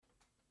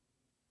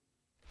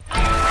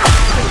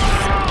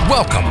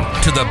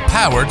Welcome to the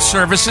Powered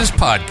Services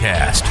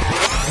Podcast,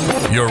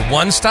 your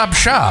one-stop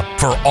shop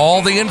for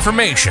all the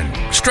information,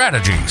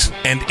 strategies,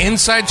 and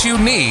insights you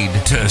need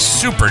to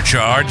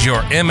supercharge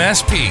your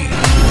MSP.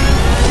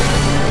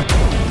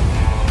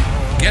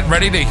 Get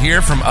ready to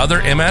hear from other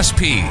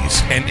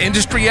MSPs and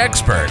industry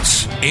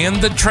experts in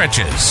the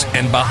trenches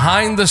and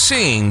behind the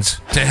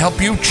scenes to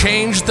help you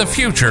change the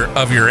future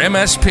of your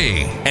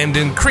MSP and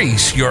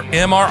increase your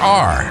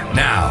MRR.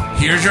 Now,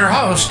 here's your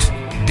host,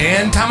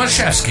 Dan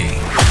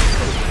Tomaszewski.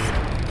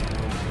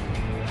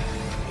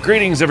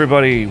 Greetings,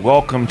 everybody.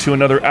 Welcome to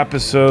another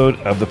episode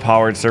of the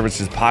Powered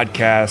Services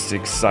Podcast.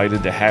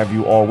 Excited to have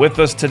you all with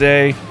us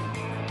today.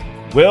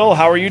 Will,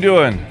 how are you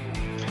doing?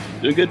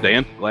 Doing good,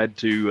 Dan. Glad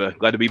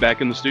to be back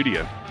in the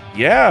studio.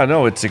 Yeah,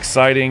 no, it's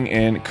exciting,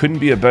 and it couldn't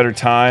be a better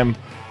time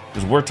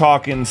because we're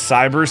talking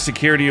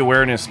Cybersecurity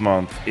Awareness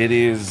Month. It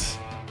is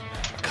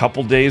a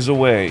couple days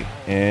away,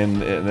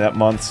 and that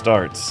month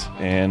starts.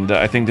 And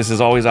I think this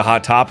is always a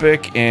hot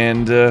topic,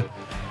 and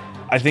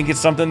I think it's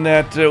something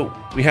that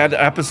we had an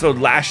episode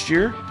last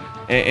year,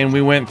 and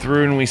we went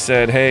through and we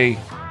said, hey,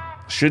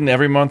 shouldn't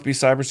every month be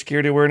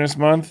Cybersecurity Awareness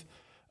Month?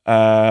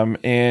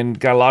 And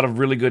got a lot of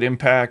really good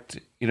impact,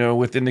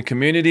 within the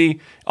community.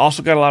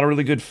 Also got a lot of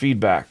really good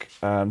feedback.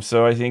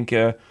 So I think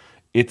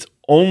it's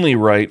only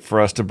right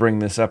for us to bring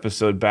this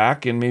episode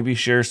back and maybe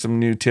share some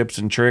new tips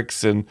and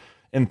tricks and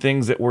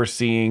things that we're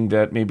seeing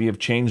that maybe have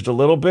changed a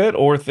little bit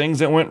or things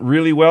that went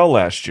really well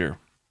last year.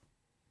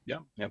 Yeah,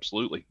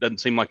 absolutely. Doesn't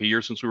seem like a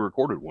year since we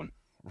recorded one.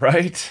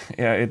 Right?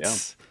 Yeah, it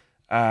was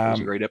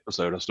a great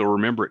episode. I still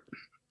remember it.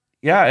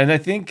 Yeah, and I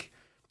think,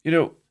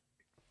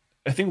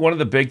 one of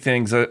the big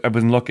things I've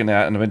been looking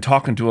at, and I've been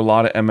talking to a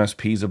lot of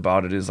MSPs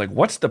about it, is like,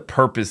 what's the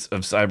purpose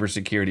of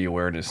Cybersecurity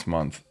Awareness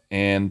Month?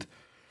 And,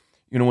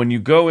 when you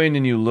go in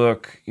and you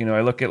look,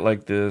 I look at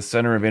like the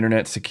Center of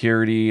Internet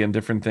Security and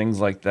different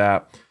things like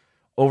that.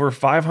 Over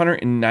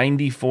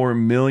 594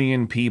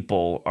 million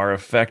people are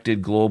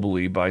affected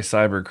globally by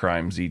cyber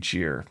crimes each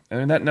year.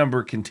 And that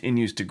number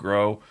continues to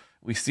grow.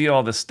 We see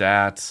all the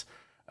stats,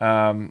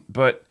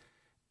 but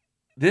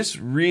this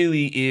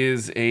really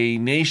is a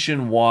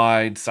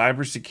nationwide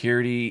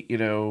cybersecurity,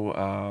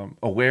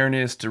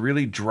 awareness to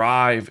really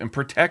drive and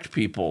protect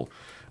people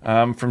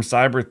from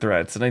cyber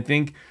threats. And I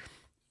think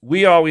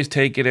we always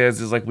take it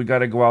as like we got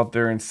to go out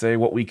there and say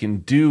what we can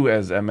do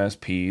as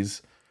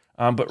MSPs.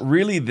 But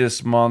really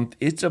this month,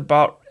 it's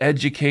about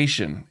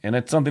education. And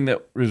it's something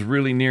that is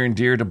really near and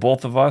dear to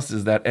both of us,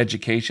 is that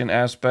education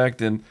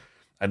aspect. And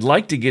I'd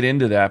like to get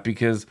into that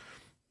because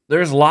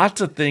there's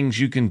lots of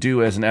things you can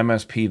do as an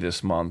MSP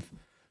this month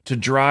to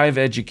drive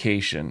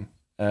education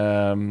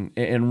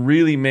and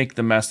really make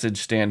the message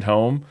stand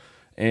home.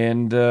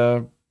 And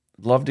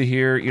love to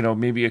hear,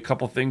 maybe a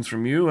couple things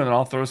from you, and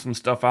I'll throw some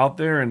stuff out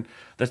there. And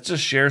let's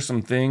just share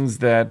some things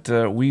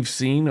that we've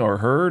seen or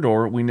heard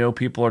or we know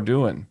people are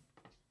doing.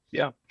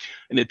 Yeah.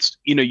 And it's,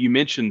 you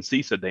mentioned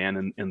CISA,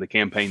 Dan, and the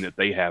campaign that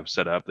they have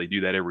set up. They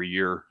do that every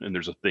year, and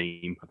there's a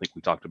theme. I think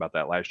we talked about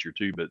that last year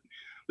too, but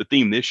the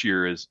theme this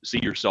year is see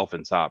yourself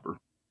in cyber,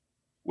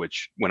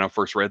 which when I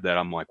first read that,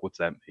 I'm like, what's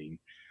that mean?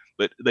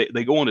 But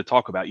they go on to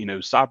talk about,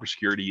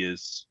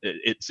 cybersecurity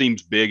it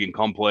seems big and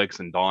complex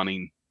and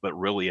daunting, but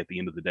really at the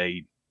end of the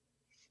day,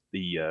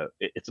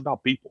 it's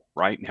about people,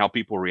 right? And how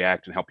people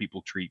react and how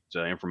people treat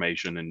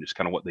information and just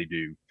kind of what they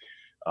do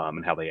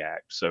and how they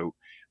act. So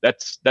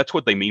that's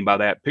what they mean by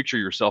that. Picture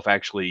yourself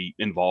actually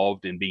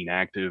involved in being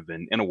active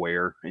and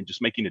aware and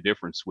just making a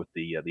difference with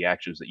the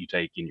actions that you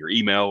take in your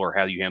email or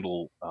how you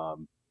handle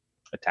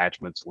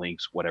attachments,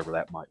 links, whatever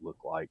that might look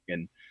like.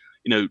 And,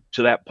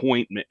 to that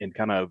point and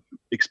kind of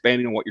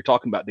expanding on what you're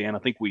talking about, Dan, I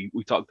think we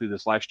talked through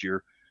this last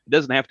year. It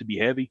doesn't have to be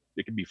heavy.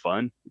 It can be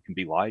fun. It can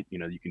be light.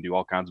 You can do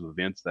all kinds of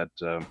events that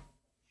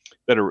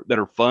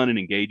are fun and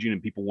engaging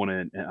and people want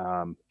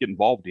to get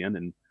involved in.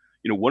 And,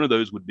 one of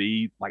those would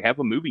be like have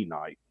a movie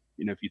night.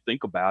 If you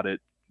think about it,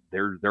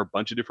 there are a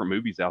bunch of different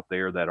movies out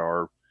there that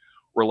are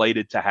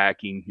related to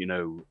hacking.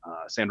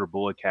 Sandra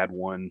Bullock had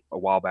one a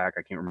while back.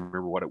 I can't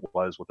remember what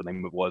the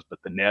name of it was, but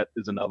The Net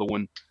is another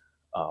one.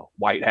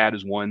 White Hat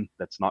is one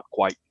that's not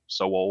quite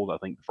so old. I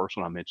think the first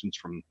one I mentioned is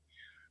from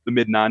the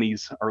mid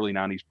 90s, early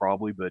 90s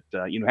probably. But,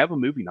 have a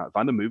movie night.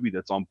 Find a movie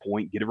that's on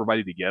point. Get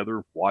everybody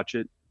together, watch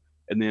it,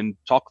 and then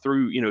talk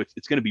through,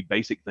 it's going to be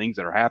basic things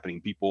that are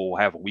happening. People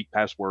have a weak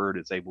password.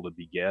 It's able to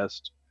be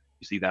guessed.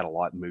 You see that a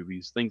lot in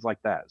movies, things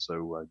like that.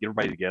 So get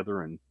everybody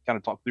together and kind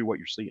of talk through what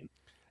you're seeing.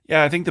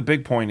 Yeah, I think the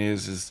big point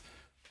is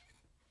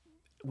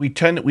we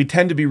tend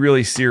to be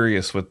really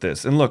serious with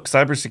this. And look,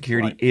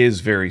 cybersecurity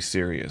is very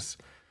serious,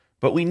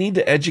 but we need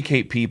to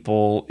educate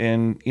people.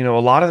 And a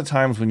lot of the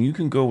times when you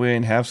can go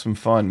in, have some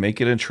fun,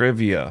 make it a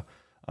trivia.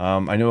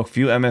 I know a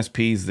few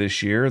MSPs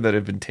this year that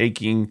have been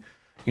taking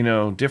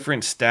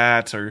different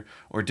stats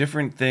or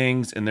different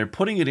things, and they're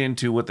putting it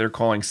into what they're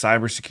calling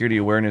Cybersecurity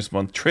Awareness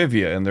Month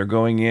trivia, and they're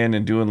going in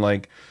and doing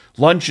like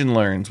lunch and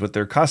learns with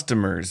their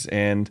customers,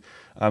 and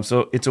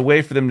so it's a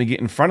way for them to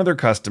get in front of their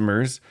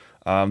customers.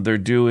 They're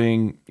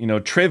doing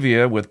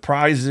trivia with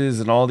prizes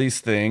and all these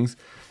things,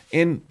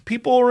 And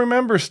people will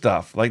remember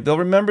stuff. Like they'll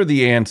remember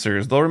the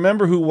answers. They'll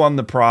remember who won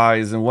the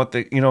prize and what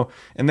they,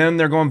 and then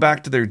they're going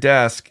back to their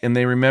desk and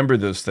they remember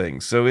those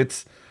things. So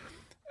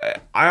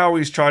I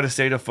always try to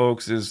say to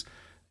folks is,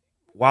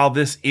 while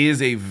this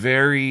is a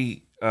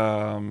very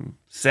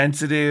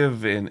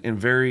sensitive and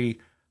very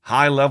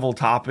high level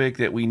topic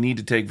that we need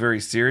to take very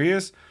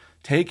serious,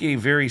 take a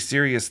very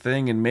serious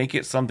thing and make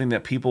it something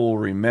that people will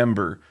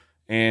remember.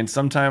 And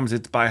sometimes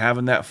it's by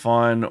having that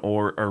fun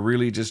or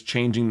really just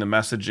changing the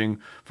messaging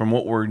from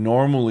what we're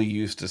normally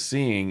used to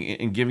seeing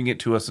and giving it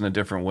to us in a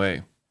different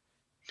way.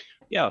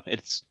 Yeah,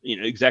 it's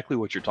exactly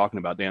what you're talking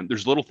about, Dan.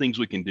 There's little things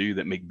we can do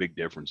that make big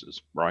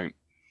differences, right?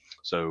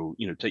 So,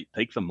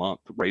 take the month,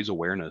 raise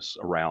awareness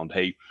around,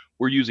 hey,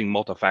 we're using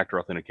multi-factor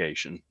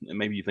authentication. And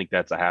maybe you think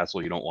that's a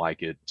hassle, you don't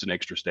like it. It's an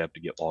extra step to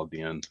get logged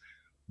in,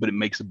 but it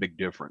makes a big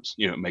difference.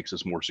 It makes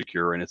us more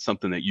secure, and it's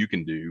something that you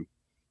can do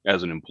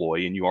as an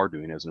employee, and you are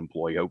doing as an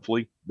employee,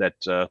 hopefully, that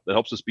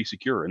helps us be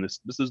secure. And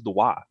this is the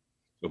why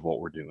of what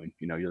we're doing.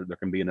 There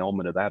can be an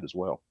element of that as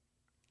well.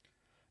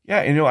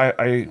 Yeah,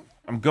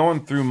 I'm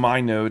going through my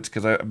notes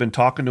because I've been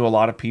talking to a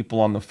lot of people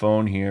on the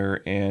phone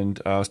here,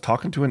 and I was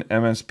talking to an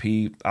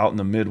MSP out in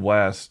the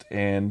Midwest,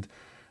 and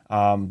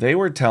they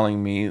were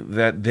telling me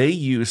that they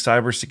use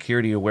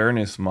Cybersecurity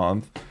Awareness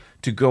Month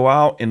to go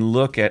out and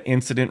look at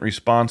incident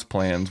response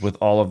plans with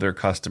all of their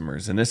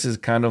customers. And this is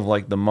kind of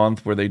like the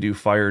month where they do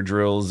fire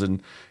drills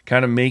and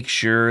kind of make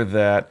sure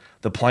that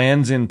the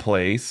plan's in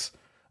place.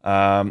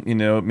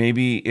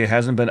 Maybe it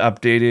hasn't been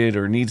updated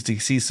or needs to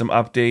see some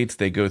updates.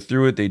 They go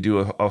through it. They do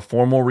a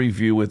formal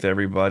review with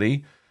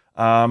everybody.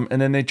 And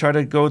then they try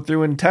to go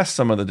through and test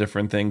some of the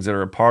different things that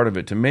are a part of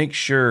it to make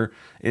sure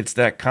it's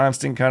that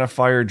constant kind of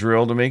fire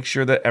drill to make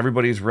sure that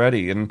everybody's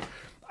ready. And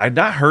I'd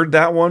not heard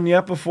that one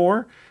yet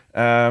before.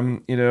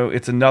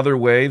 It's another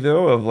way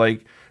though of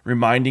like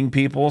reminding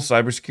people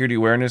Cybersecurity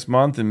Awareness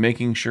Month and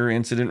making sure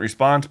incident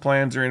response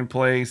plans are in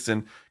place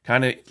and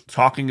kind of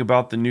talking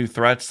about the new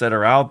threats that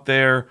are out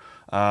there,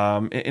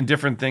 and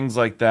different things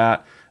like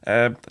that.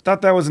 I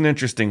thought that was an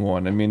interesting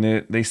one. I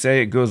mean, they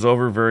say it goes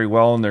over very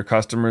well and their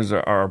customers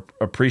are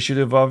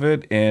appreciative of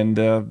it, and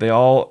they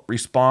all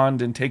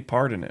respond and take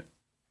part in it.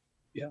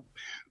 Yeah.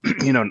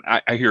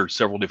 I hear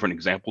several different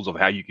examples of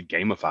how you could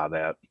gamify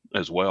that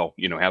as well.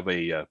 Have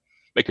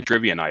make a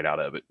trivia night out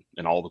of it,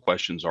 and all the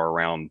questions are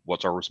around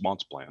what's our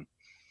response plan.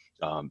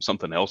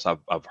 Something else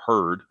I've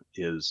heard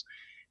is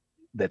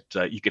that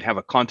you could have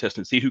a contest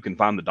and see who can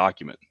find the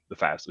document the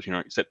fastest.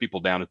 Set people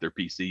down at their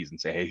PCs and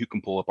say, hey, who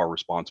can pull up our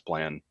response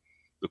plan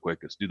the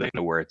quickest? Do they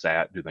know where it's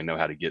at? Do they know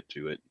how to get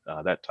to it?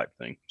 That type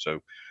of thing.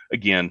 So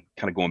again,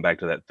 kind of going back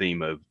to that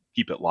theme of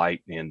keep it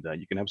light, and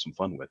you can have some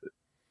fun with it.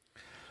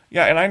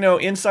 Yeah, and I know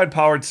Inside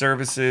Powered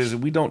Services,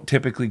 we don't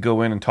typically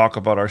go in and talk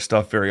about our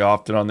stuff very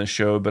often on this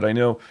show, but I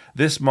know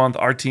this month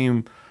our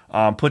team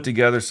put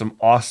together some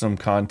awesome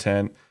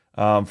content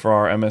for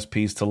our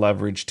MSPs to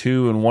leverage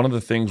too. And one of the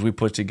things we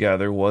put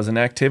together was an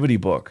activity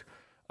book.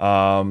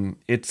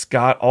 It's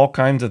got all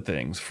kinds of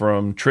things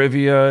from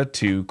trivia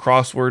to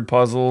crossword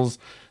puzzles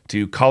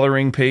to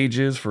coloring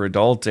pages for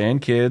adults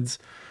and kids,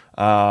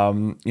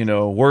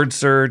 word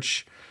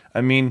search.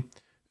 I mean,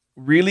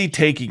 really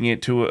taking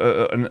it to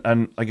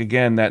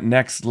that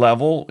next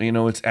level.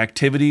 It's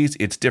activities,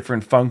 it's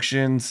different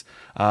functions,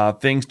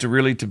 things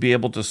to be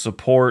able to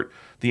support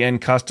the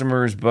end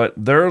customers, but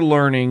they're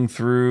learning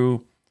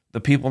through. The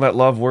people that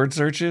love word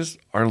searches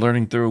are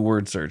learning through a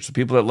word search. The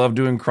people that love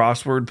doing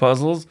crossword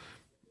puzzles,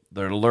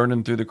 they're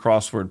learning through the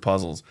crossword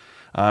puzzles.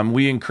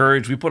 We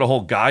put a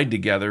whole guide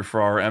together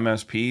for our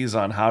MSPs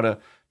on how to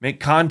make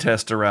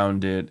contests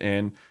around it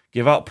and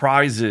give out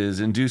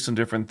prizes and do some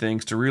different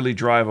things to really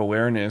drive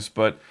awareness.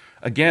 But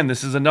again,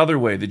 this is another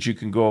way that you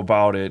can go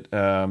about it.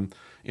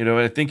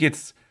 I think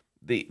it's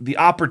the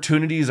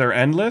opportunities are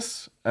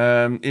endless.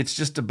 It's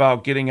just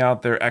about getting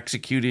out there,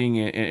 executing,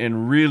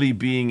 and really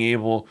being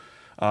able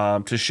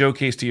to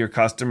showcase to your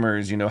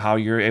customers, how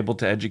you're able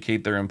to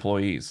educate their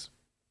employees.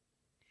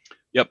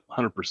 Yep,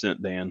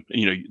 100%, Dan.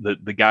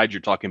 The guide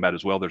you're talking about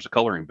as well, there's a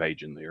coloring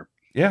page in there.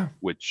 Yeah.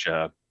 Which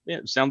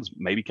it sounds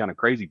maybe kind of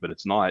crazy, but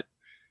it's not.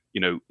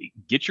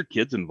 Get your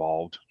kids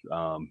involved.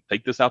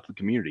 Take this out to the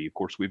community. Of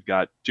course, we've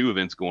got 2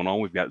 events going on.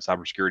 We've got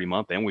Cybersecurity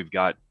Month and we've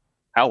got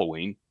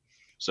Halloween.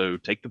 So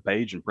take the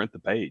page and print the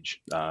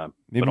page.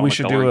 Maybe we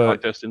should do a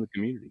contest in the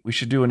community. We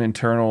should do an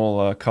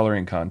internal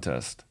coloring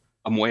contest.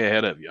 I'm way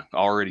ahead of you. I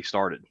already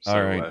started. So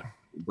all right.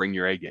 Bring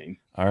your A game.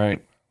 All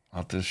right. I'll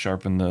have to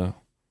sharpen the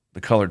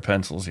colored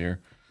pencils here.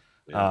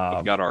 Yeah,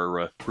 I've got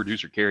our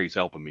producer Carrie's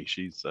helping me.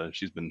 She's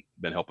been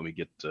helping me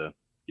get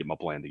my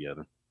plan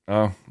together.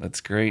 Oh,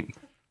 that's great.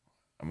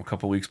 I'm a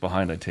couple weeks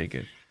behind, I take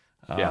it.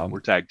 Yeah,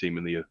 we're tag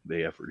teaming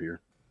the effort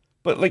here.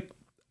 But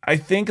I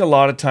think a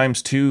lot of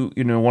times too,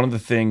 one of the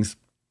things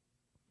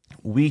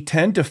we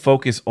tend to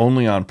focus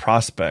only on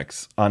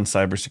prospects on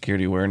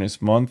Cybersecurity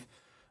Awareness Month,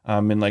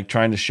 and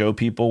trying to show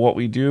people what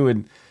we do.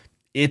 And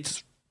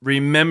it's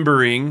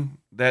remembering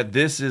that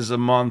this is a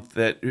month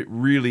that it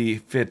really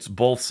fits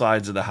both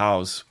sides of the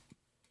house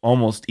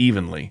almost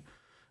evenly.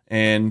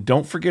 And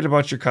don't forget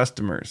about your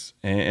customers.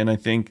 And I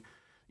think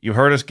you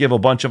heard us give a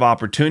bunch of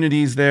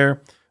opportunities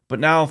there. But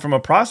now from a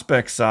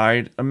prospect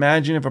side,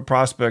 imagine if a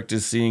prospect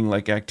is seeing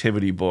like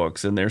activity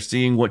books and they're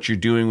seeing what you're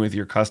doing with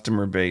your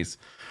customer base,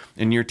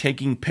 and you're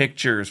taking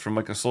pictures from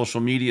like a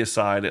social media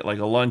side at like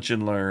a lunch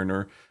and learn,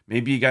 or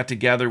maybe you got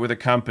together with a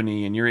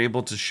company and you're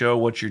able to show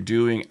what you're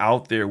doing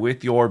out there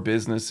with your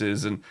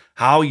businesses and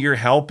how you're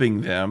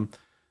helping them.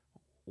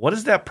 What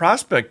does that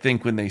prospect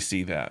think when they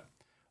see that?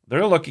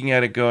 They're looking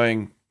at it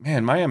going,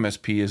 man, my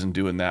MSP isn't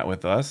doing that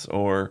with us.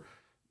 Or,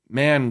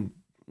 man,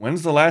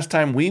 when's the last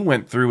time we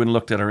went through and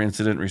looked at our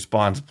incident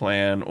response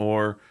plan?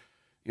 Or,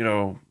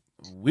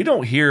 we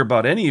don't hear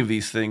about any of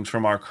these things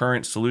from our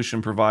current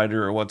solution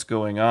provider or what's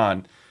going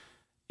on.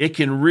 It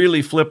can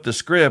really flip the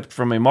script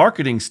from a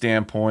marketing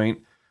standpoint.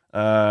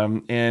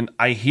 And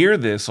I hear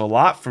this a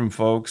lot from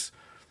folks.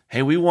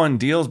 Hey, we won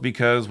deals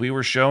because we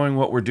were showing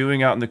what we're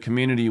doing out in the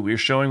community. We're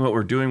showing what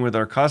we're doing with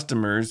our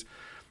customers.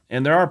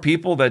 And there are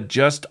people that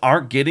just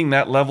aren't getting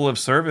that level of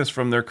service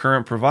from their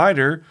current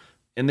provider,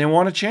 and they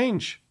want to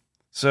change.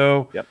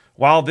 So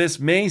while this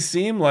may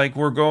seem like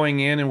we're going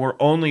in and we're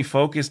only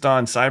focused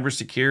on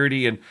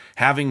cybersecurity and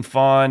having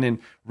fun and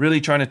really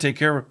trying to take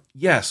care of it,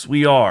 yes,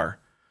 we are.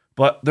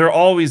 But there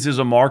always is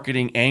a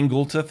marketing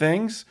angle to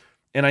things.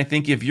 And I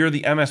think if you're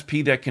the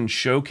MSP that can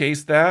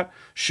showcase that,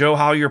 show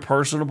how you're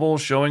personable,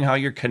 showing how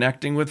you're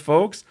connecting with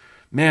folks,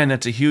 man,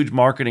 that's a huge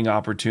marketing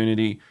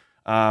opportunity,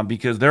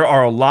 because there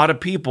are a lot of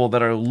people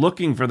that are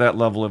looking for that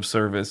level of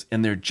service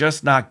and they're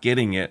just not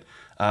getting it.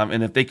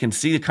 And if they can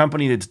see a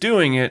company that's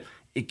doing it,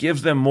 it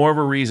gives them more of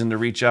a reason to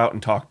reach out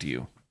and talk to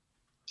you.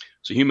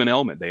 It's a human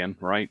element, Dan,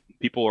 right?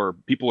 People are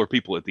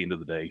people at the end of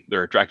the day.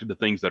 They're attracted to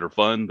things that are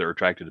fun. They're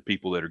attracted to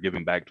people that are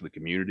giving back to the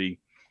community.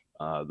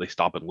 They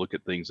stop and look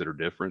at things that are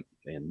different.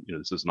 And,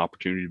 this is an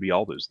opportunity to be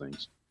all those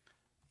things.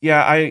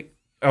 Yeah, I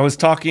was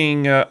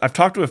talking, I've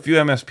talked to a few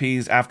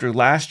MSPs after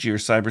last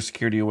year's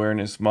Cybersecurity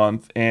Awareness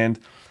Month. And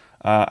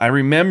I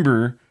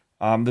remember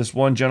this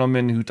one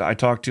gentleman who I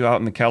talked to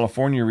out in the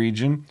California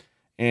region.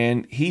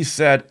 And he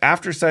said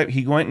after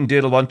he went and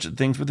did a bunch of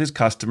things with his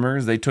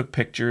customers. They took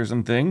pictures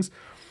and things.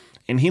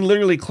 And he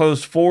literally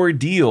closed 4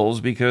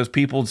 deals because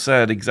people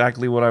said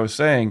exactly what I was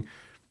saying.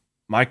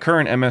 My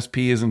current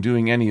MSP isn't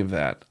doing any of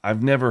that.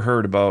 I've never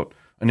heard about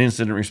an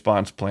incident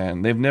response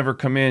plan. They've never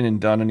come in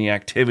and done any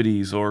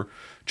activities or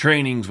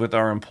trainings with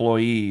our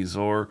employees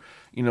or,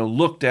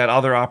 looked at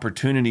other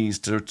opportunities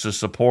to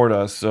support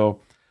us.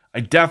 So I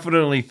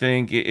definitely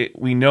think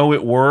we know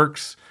it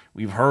works.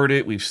 We've heard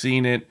it. We've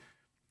seen it.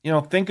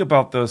 Think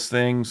about those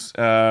things,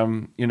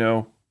 when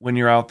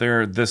you're out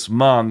there this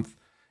month,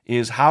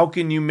 is how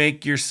can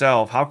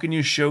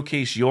you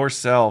showcase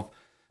yourself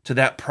to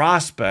that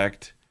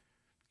prospect,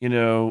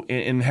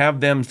 and have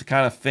them to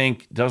kind of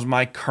think, does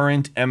my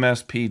current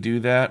MSP do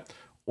that?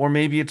 Or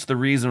maybe it's the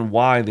reason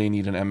why they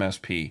need an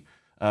MSP.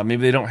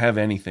 Maybe they don't have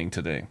anything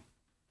today.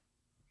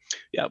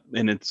 Yeah.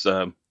 And it's,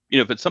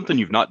 if it's something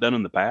you've not done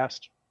in the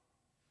past,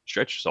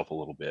 stretch yourself a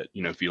little bit.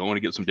 If you want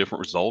to get some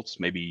different results,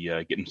 maybe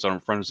get in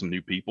front of some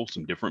new people,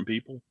 some different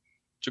people.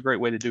 It's a great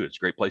way to do it. It's a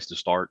great place to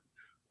start.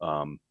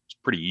 It's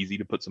pretty easy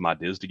to put some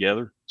ideas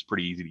together. It's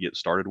pretty easy to get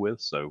started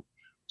with. So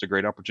it's a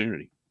great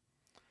opportunity.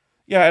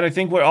 Yeah, and I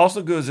think what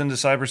also goes into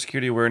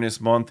Cybersecurity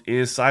Awareness Month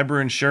is cyber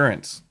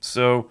insurance.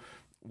 So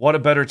what a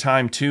better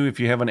time, too, if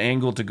you have an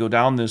angle to go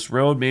down this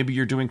road. Maybe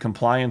you're doing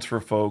compliance for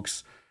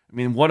folks. I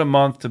mean, what a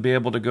month to be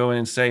able to go in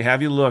and say,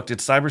 have you looked?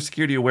 It's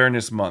Cybersecurity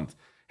Awareness Month.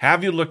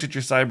 Have you looked at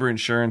your cyber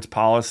insurance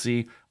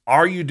policy?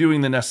 Are you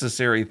doing the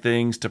necessary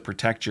things to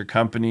protect your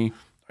company?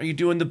 Are you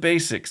doing the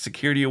basic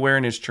security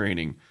awareness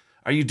training?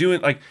 Are you doing,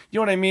 you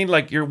know what I mean?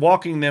 Like, you're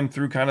walking them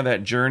through kind of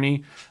that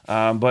journey.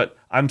 But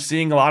I'm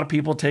seeing a lot of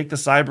people take the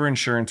cyber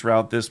insurance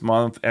route this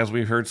month, as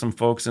we heard some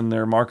folks in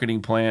their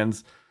marketing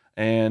plans.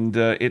 And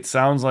it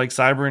sounds like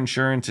cyber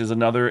insurance is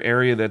another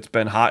area that's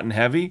been hot and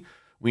heavy.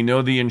 We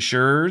know the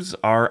insurers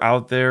are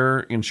out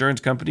there. Insurance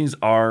companies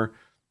are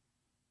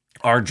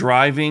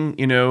driving,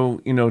 to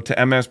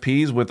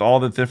MSPs with all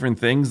the different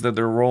things that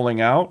they're rolling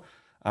out.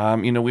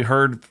 We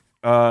heard,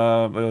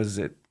 what was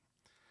it?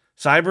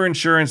 Cyber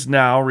insurance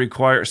now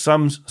requires,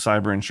 some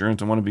cyber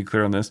insurance, I want to be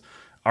clear on this,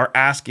 are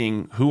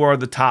asking who are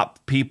the top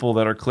people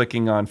that are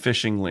clicking on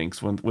phishing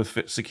links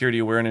with security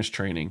awareness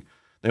training.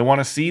 They want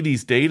to see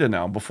these data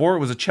now. Before it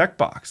was a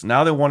checkbox.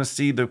 Now they want to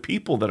see the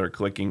people that are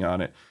clicking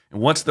on it.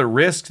 And what's the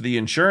risk to the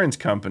insurance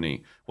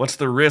company? What's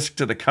the risk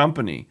to the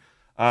company?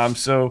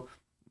 So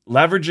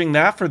leveraging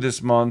that for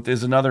this month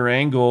is another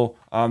angle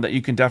that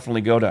you can definitely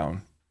go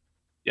down.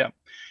 Yeah.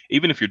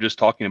 Even if you're just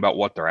talking about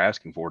what they're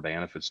asking for,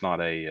 Dan, if it's not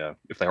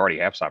if they already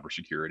have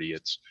cybersecurity,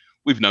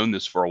 we've known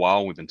this for a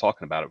while. We've been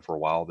talking about it for a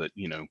while that,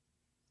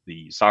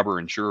 the cyber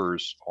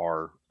insurers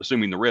are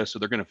assuming the risk, so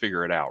they're going to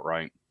figure it out,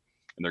 right?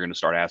 And they're going to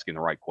start asking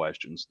the right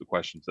questions, the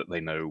questions that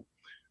they know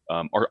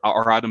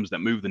are items that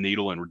move the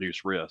needle and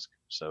reduce risk.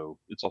 So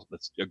it's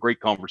a great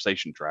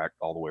conversation track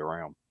all the way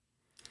around.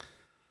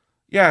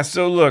 Yeah.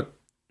 So look,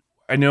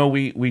 I know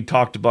we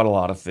talked about a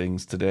lot of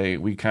things today.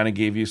 We kind of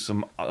gave you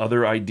some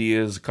other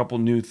ideas, a couple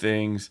new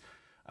things.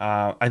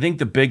 I think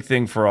the big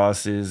thing for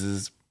us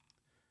is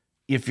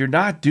if you're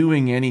not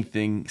doing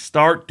anything,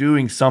 start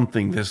doing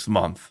something this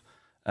month.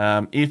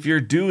 If you're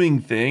doing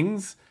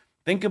things,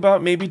 think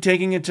about maybe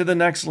taking it to the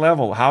next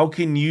level. How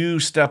can you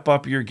step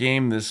up your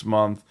game this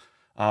month?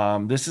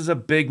 This is a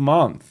big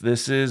month.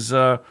 This is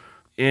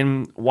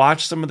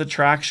watch some of the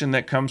traction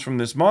that comes from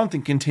this month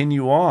and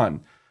continue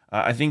on.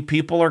 I think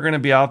people are going to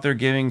be out there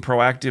giving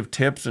proactive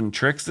tips and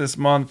tricks this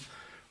month.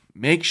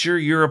 Make sure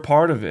you're a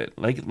part of it.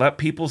 Like, let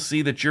people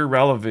see that you're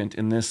relevant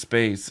in this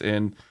space,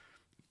 and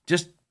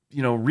just,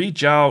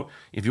 reach out.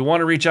 If you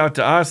want to reach out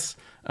to us,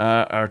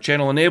 our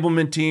channel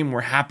enablement team,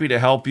 we're happy to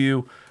help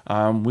you.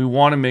 We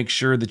want to make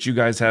sure that you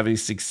guys have a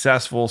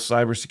successful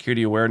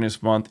Cybersecurity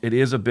Awareness Month. It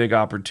is a big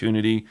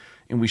opportunity,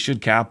 and we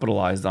should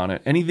capitalize on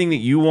it. Anything that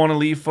you want to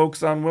leave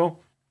folks on, Will?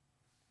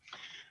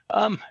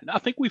 I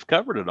think we've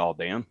covered it all,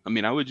 Dan. I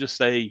mean, I would just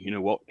say,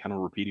 kind of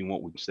repeating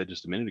what we said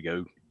just a minute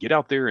ago, get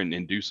out there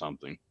and do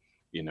something,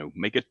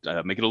 make it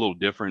a little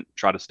different,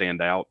 try to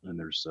stand out. And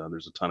there's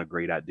a ton of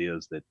great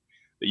ideas that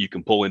you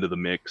can pull into the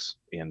mix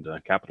and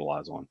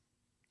capitalize on.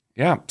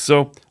 Yeah.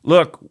 So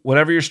look,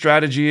 whatever your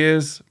strategy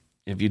is,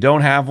 if you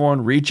don't have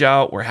one, reach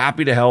out. We're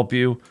happy to help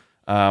you.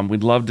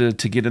 We'd love to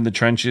get in the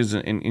trenches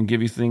and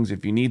give you things.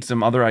 If you need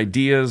some other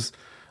ideas,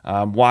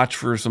 watch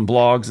for some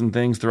blogs and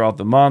things throughout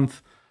the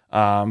month.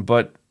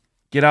 But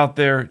get out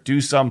there, do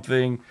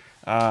something.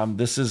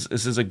 This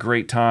is a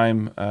great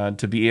time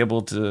to be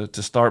able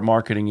to start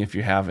marketing if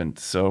you haven't.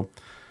 So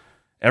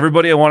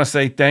everybody, I want to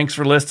say thanks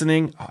for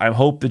listening. I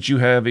hope that you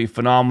have a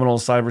phenomenal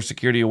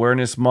Cybersecurity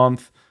Awareness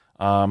Month.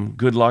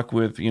 Good luck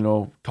with,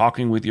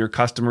 talking with your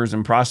customers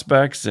and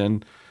prospects,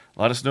 and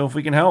let us know if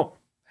we can help.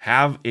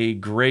 Have a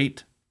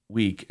great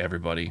week,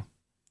 everybody.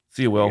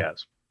 See you, Will.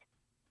 Yes.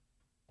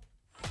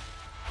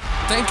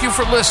 Thank you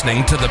for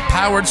listening to the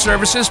Powered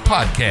Services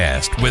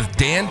Podcast with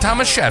Dan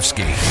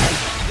Tomaszewski.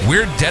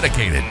 We're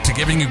dedicated to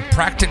giving you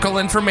practical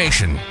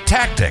information,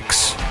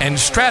 tactics, and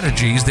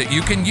strategies that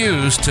you can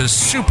use to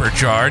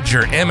supercharge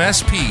your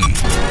MSP.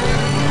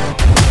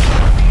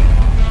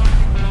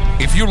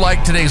 If you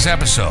liked today's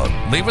episode,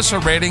 leave us a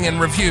rating and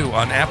review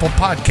on Apple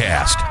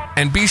Podcast.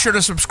 And be sure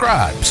to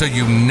subscribe so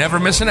you never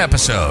miss an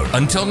episode.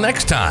 Until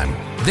next time,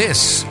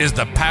 this is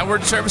the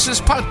Powered Services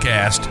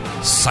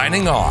Podcast,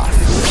 signing off.